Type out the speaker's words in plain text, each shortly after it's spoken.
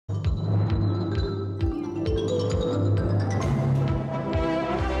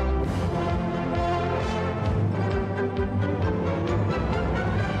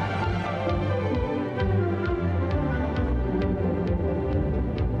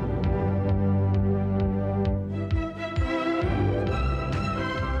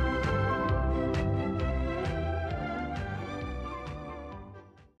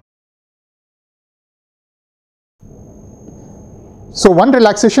So one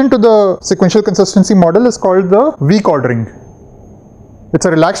relaxation to the sequential consistency model is called the weak ordering. It's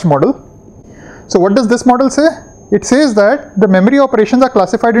a relaxed model. So what does this model say? It says that the memory operations are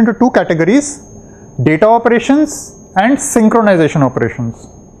classified into two categories: data operations and synchronization operations.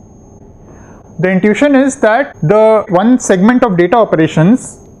 The intuition is that the one segment of data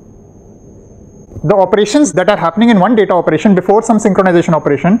operations, the operations that are happening in one data operation before some synchronization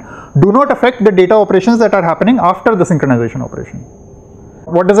operation do not affect the data operations that are happening after the synchronization operation.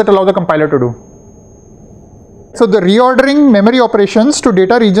 What does it allow the compiler to do? So the reordering memory operations to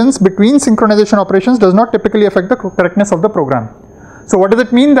data regions between synchronization operations does not typically affect the correctness of the program. So what does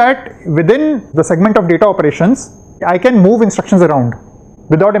it mean? That within the segment of data operations, I can move instructions around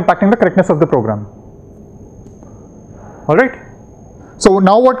without impacting the correctness of the program. Alright. So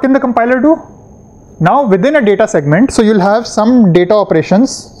now what can the compiler do? Now within a data segment, so you'll have some data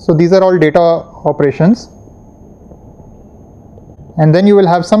operations. So these are all data operations. And then you will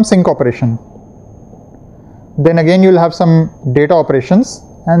have some sync operation. Then again you will have some data operations,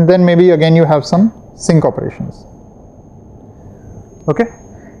 and then maybe again you have some sync operations. Okay.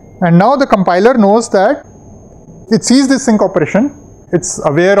 And now the compiler knows that it sees this sync operation, it's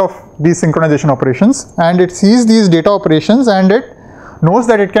aware of these synchronization operations, and it sees these data operations, and it knows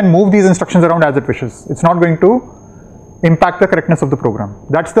that it can move these instructions around as it wishes. It's not going to impact the correctness of the program.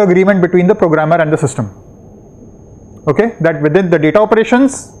 That's the agreement between the programmer and the system. Okay, that within the data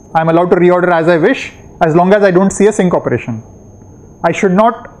operations, I'm allowed to reorder as I wish, as long as I don't see a sync operation. I should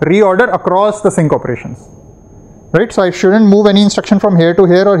not reorder across the sync operations, right? So I shouldn't move any instruction from here to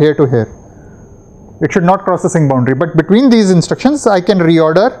here or here to here. It should not cross the sync boundary, but between these instructions I can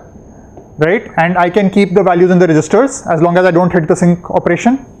reorder, right? And I can keep the values in the registers as long as I don't hit the sync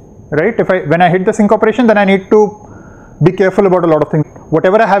operation, right? When I hit the sync operation, then I need to be careful about a lot of things.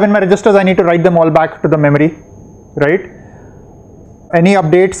 Whatever I have in my registers, I need to write them all back to the memory, right? Any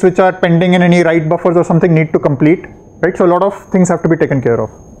updates which are pending in any write buffers or something need to complete, right? So a lot of things have to be taken care of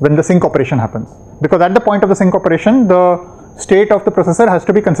when the sync operation happens, because at the point of the sync operation, the state of the processor has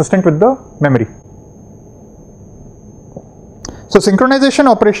to be consistent with the memory. So synchronization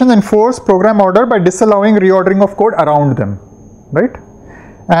operations enforce program order by disallowing reordering of code around them, right?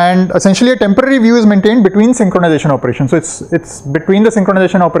 And essentially a temporary view is maintained between synchronization operations. So it's between the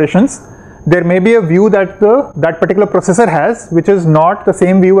synchronization operations. There may be a view that that particular processor has, which is not the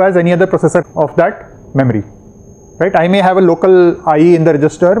same view as any other processor of that memory, right? I may have a local IE in the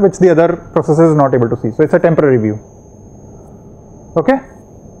register which the other processor is not able to see. So it's a temporary view. Okay.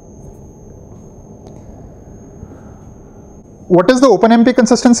 What is the OpenMP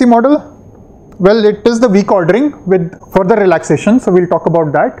consistency model? Well, it is the weak ordering with further relaxation. So we'll talk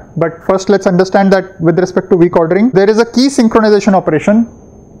about that. But first let's understand that with respect to weak ordering, there is a key synchronization operation.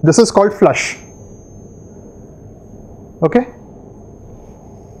 This is called flush. Okay.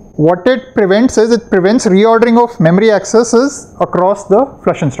 What it prevents is it prevents reordering of memory accesses across the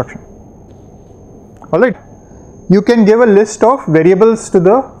flush instruction. Alright. You can give a list of variables to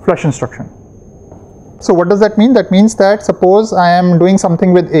the flush instruction. So what does that mean? That means that suppose I am doing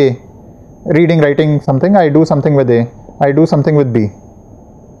something with A, reading, writing something, I do something with A, I do something with B,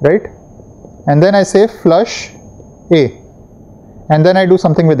 right? And then I say flush A. And then I do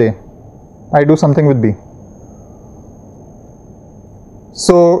something with A, I do something with B.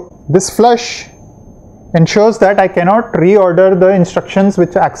 So this flush ensures that I cannot reorder the instructions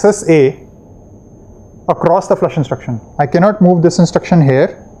which access A across the flush instruction. I cannot move this instruction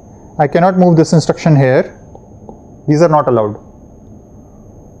here, I cannot move this instruction here. These are not allowed.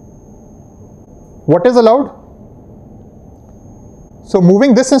 What is allowed? So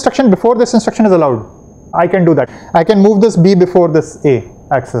moving this instruction before this instruction is allowed. I can do that. I can move this B before this A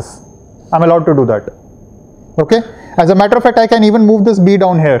access. I'm allowed to do that. Okay. As a matter of fact, I can even move this B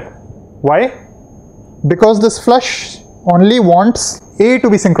down here. Why? Because this flush only wants A to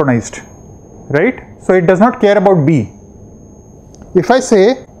be synchronized, right? So it does not care about B. If I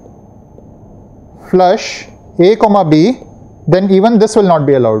say flush A comma B, then even this will not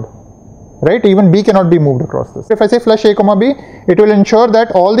be allowed, right? Even B cannot be moved across this. If I say flush A comma B, it will ensure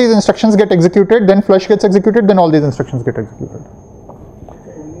that all these instructions get executed, then flush gets executed, then all these instructions get executed. So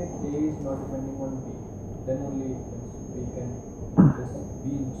only if A is not depending on B, then only we can this B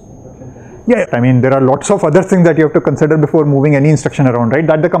instruction can be. Yeah, I mean there are lots of other things that you have to consider before moving any instruction around, right?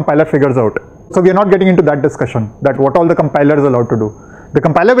 That the compiler figures out. So we are not getting into that discussion, that what all the compiler is allowed to do. The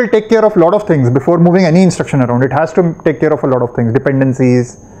compiler will take care of a lot of things before moving any instruction around. It has to take care of a lot of things,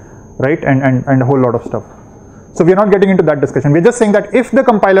 dependencies, right, and a whole lot of stuff. So we are not getting into that discussion. We are just saying that if the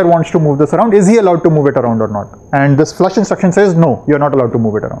compiler wants to move this around, is he allowed to move it around or not? And this flush instruction says no, you are not allowed to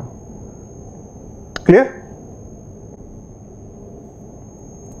move it around. Clear?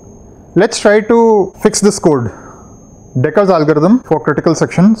 Let's try to fix this code. Decker's algorithm for critical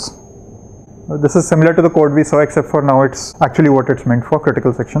sections. This is similar to the code we saw, except for now it's actually what it's meant for,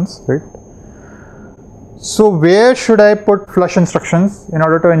 critical sections, right? So where should I put flush instructions in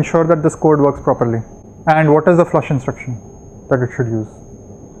order to ensure that this code works properly? And what is the flush instruction that it should use?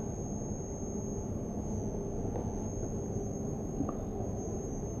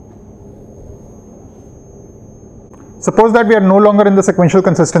 Suppose that we are no longer in the sequential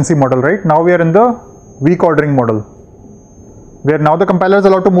consistency model, right? Now we are in the weak ordering model, where now the compiler is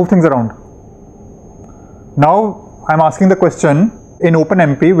allowed to move things around. Now I'm asking the question, in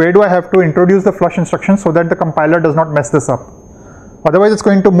OpenMP, where do I have to introduce the flush instruction so that the compiler does not mess this up? Otherwise it's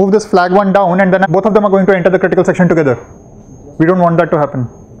going to move this flag 1 down and then both of them are going to enter the critical section together. We don't want that to happen.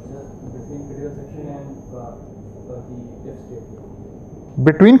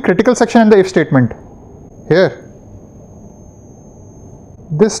 Between critical section and the if statement. Here.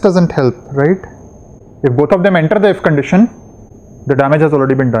 This doesn't help, right? If both of them enter the if condition, the damage has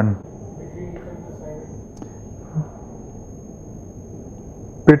already been done.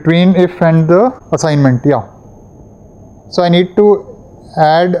 Between if and the assignment, yeah. So I need to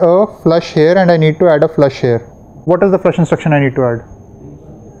add a flush here and I need to add a flush here. What is the flush instruction I need to add?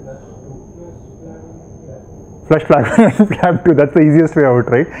 Flush flag 1 and flag 2. That's the easiest way out,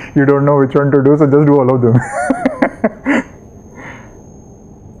 right? You don't know which one to do, so just do all of them.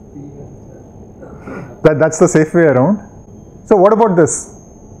 That's the safe way around. So what about this?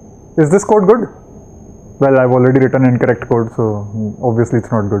 Is this code good? Well, I've already written incorrect code, so obviously it's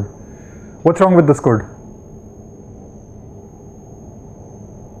not good. What's wrong with this code?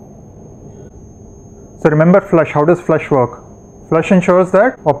 So remember flush. How does flush work? Flush ensures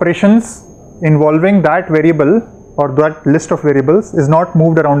that operations involving that variable or that list of variables is not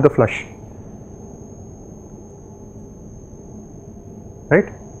moved around the flush.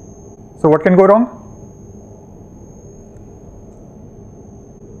 Right? So what can go wrong?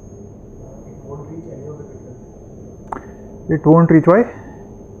 It won't reach, why?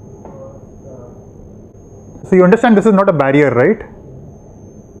 So you understand this is not a barrier, right?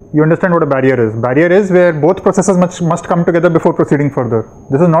 You understand what a barrier is. Barrier is where both processes must come together before proceeding further.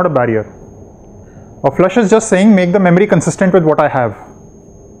 This is not a barrier. A flush is just saying make the memory consistent with what I have.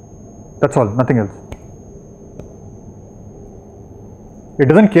 That's all, nothing else. It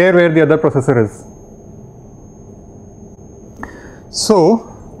doesn't care where the other processor is. So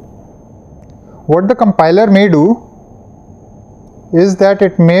what the compiler may do is that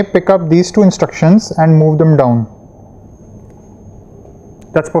it may pick up these two instructions and move them down.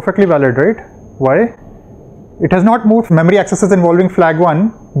 That's perfectly valid, right? Why? It has not moved memory accesses involving flag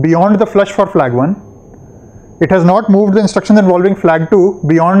 1 beyond the flush for flag 1. It has not moved the instructions involving flag 2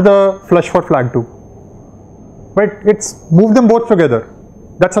 beyond the flush for flag 2. But it's moved them both together.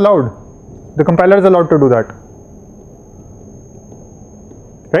 That's allowed. The compiler is allowed to do that.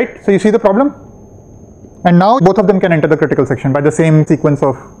 Right? So you see the problem? And now both of them can enter the critical section by the same sequence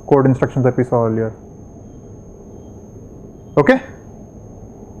of code instructions that we saw earlier. Okay?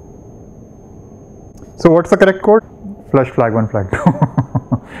 So what's the correct code? Flush flag 1, flag 2.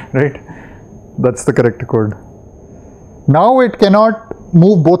 Right? That's the correct code. Now it cannot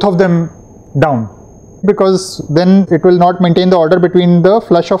move both of them down, because then it will not maintain the order between the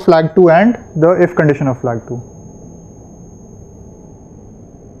flush of flag 2 and the if condition of flag 2.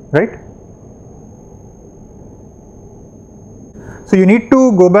 Right? So you need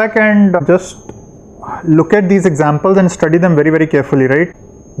to go back and just look at these examples and study them very, very carefully, right?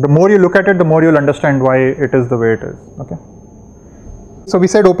 The more you look at it, the more you'll understand why it is the way it is. Okay. So we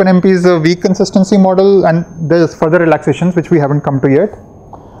said OpenMP is a weak consistency model, and there's further relaxations which we haven't come to yet.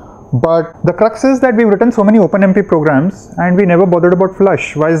 But the crux is that we've written so many OpenMP programs and we never bothered about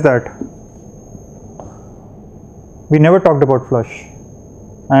flush. Why is that? We never talked about flush.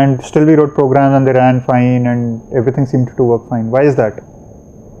 And still we wrote programs and they ran fine and everything seemed to work fine. Why is that?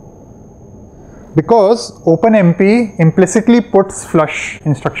 Because OpenMP implicitly puts flush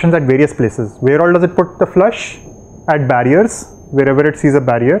instructions at various places. Where all does it put the flush? At barriers, wherever it sees a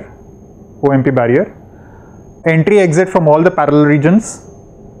barrier, OMP barrier. Entry exit from all the parallel regions,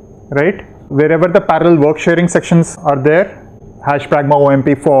 right? Wherever the parallel work sharing sections are there, hash pragma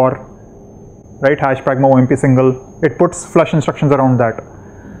OMP for, right? Hash pragma OMP single, it puts flush instructions around that.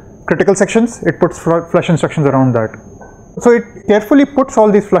 Critical sections, it puts flush instructions around that. So it carefully puts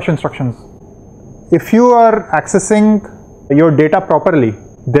all these flush instructions. If you are accessing your data properly,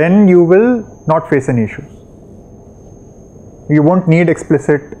 then you will not face any issues. You won't need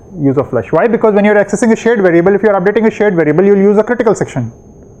explicit use of flush. Why? Because when you're accessing a shared variable, if you're updating a shared variable, you'll use a critical section.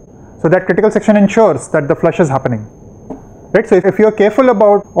 So that critical section ensures that the flush is happening. right? So if you're careful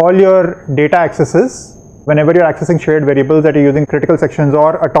about all your data accesses, whenever you're accessing shared variables that you're using critical sections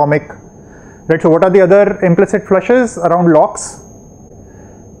or atomic, right? So what are the other implicit flushes around locks?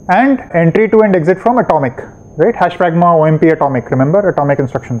 And entry to and exit from atomic, right? Hash pragma, OMP, atomic, remember atomic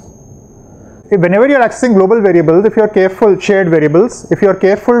instructions. Whenever you're accessing global variables, if you're careful, shared variables, if you're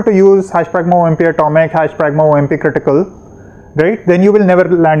careful to use hash pragma, OMP, atomic, hash pragma, OMP, critical, right? Then you will never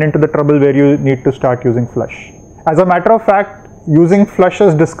land into the trouble where you need to start using flush. As a matter of fact, using flush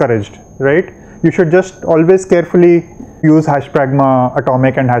is discouraged, right? You should just always carefully use hash pragma,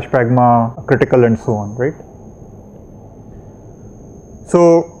 atomic and hash pragma, critical and so on, right?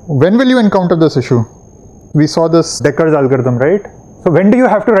 So when will you encounter this issue? We saw this Decker's algorithm, right? So when do you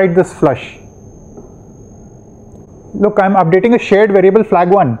have to write this flush? Look, I'm updating a shared variable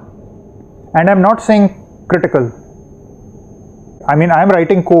flag1 and I'm not saying critical. I mean, I'm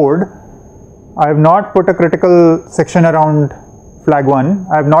writing code. I have not put a critical section around flag1.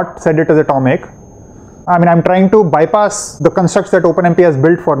 I have not said it as atomic. I mean, I'm trying to bypass the constructs that OpenMP has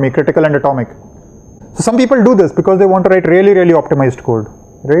built for me, critical and atomic. So some people do this because they want to write really, really optimized code,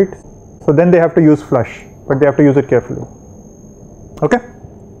 right? So then they have to use flush, but they have to use it carefully. Okay?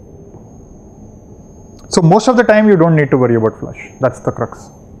 So most of the time you don't need to worry about flush. That's the crux.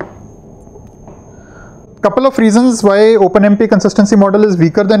 Couple of reasons why OpenMP consistency model is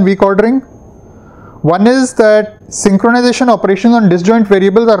weaker than weak ordering. One is that synchronization operations on disjoint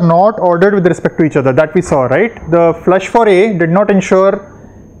variables are not ordered with respect to each other. That we saw, right? The flush for A did not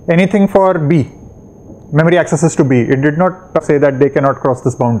ensure anything for B, memory accesses to B. It did not say that they cannot cross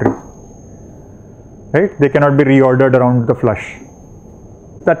this boundary, right? They cannot be reordered around the flush.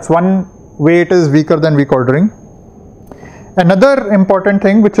 That's one way it is weaker than weak ordering. Another important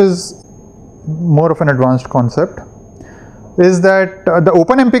thing, which is more of an advanced concept, is that the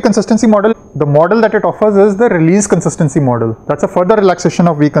OpenMP consistency model, the model that it offers is the release consistency model. That's a further relaxation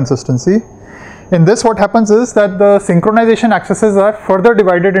of weak consistency. In this, what happens is that the synchronization accesses are further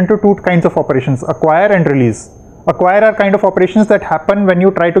divided into two kinds of operations, acquire and release. Acquire are kind of operations that happen when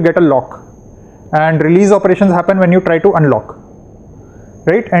you try to get a lock, and release operations happen when you try to unlock,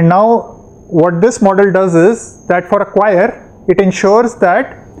 right? And now what this model does is that for acquire, it ensures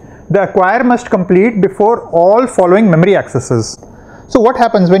that the acquire must complete before all following memory accesses. So what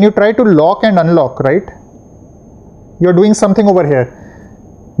happens when you try to lock and unlock, right? You're doing something over here.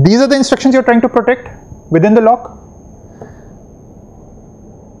 These are the instructions you're trying to protect within the lock.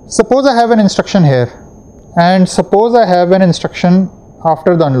 Suppose I have an instruction here, and suppose I have an instruction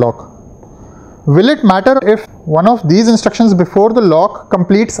after the unlock. Will it matter if one of these instructions before the lock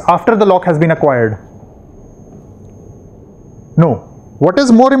completes after the lock has been acquired? No. What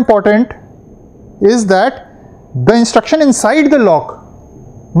is more important is that the instruction inside the lock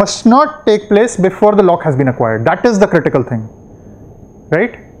must not take place before the lock has been acquired. That is the critical thing,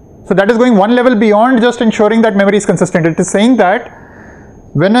 right? So that is going one level beyond just ensuring that memory is consistent. It is saying that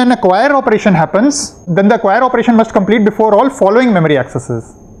when an acquire operation happens, then the acquire operation must complete before all following memory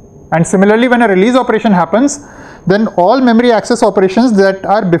accesses. And similarly, when a release operation happens, then all memory access operations that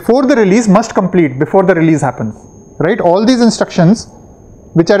are before the release must complete before the release happens, right? All these instructions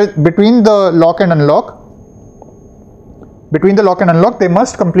which are between the lock and unlock, they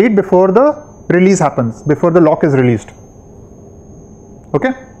must complete before the release happens, before the lock is released. Okay?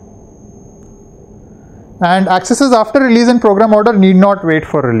 And accesses after release in program order need not wait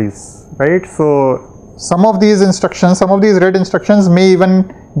for release, right? So some of these instructions, some of these read instructions may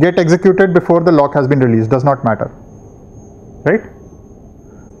even get executed before the lock has been released, does not matter, right?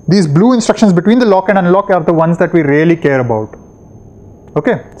 These blue instructions between the lock and unlock are the ones that we really care about.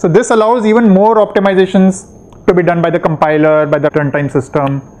 Okay, so this allows even more optimizations to be done by the compiler, by the runtime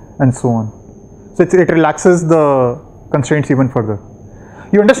system, and so on. So it relaxes the constraints even further.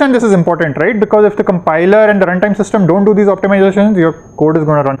 You understand this is important, right? Because if the compiler and the runtime system don't do these optimizations, your code is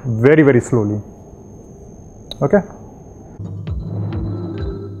going to run very, very slowly. Okay.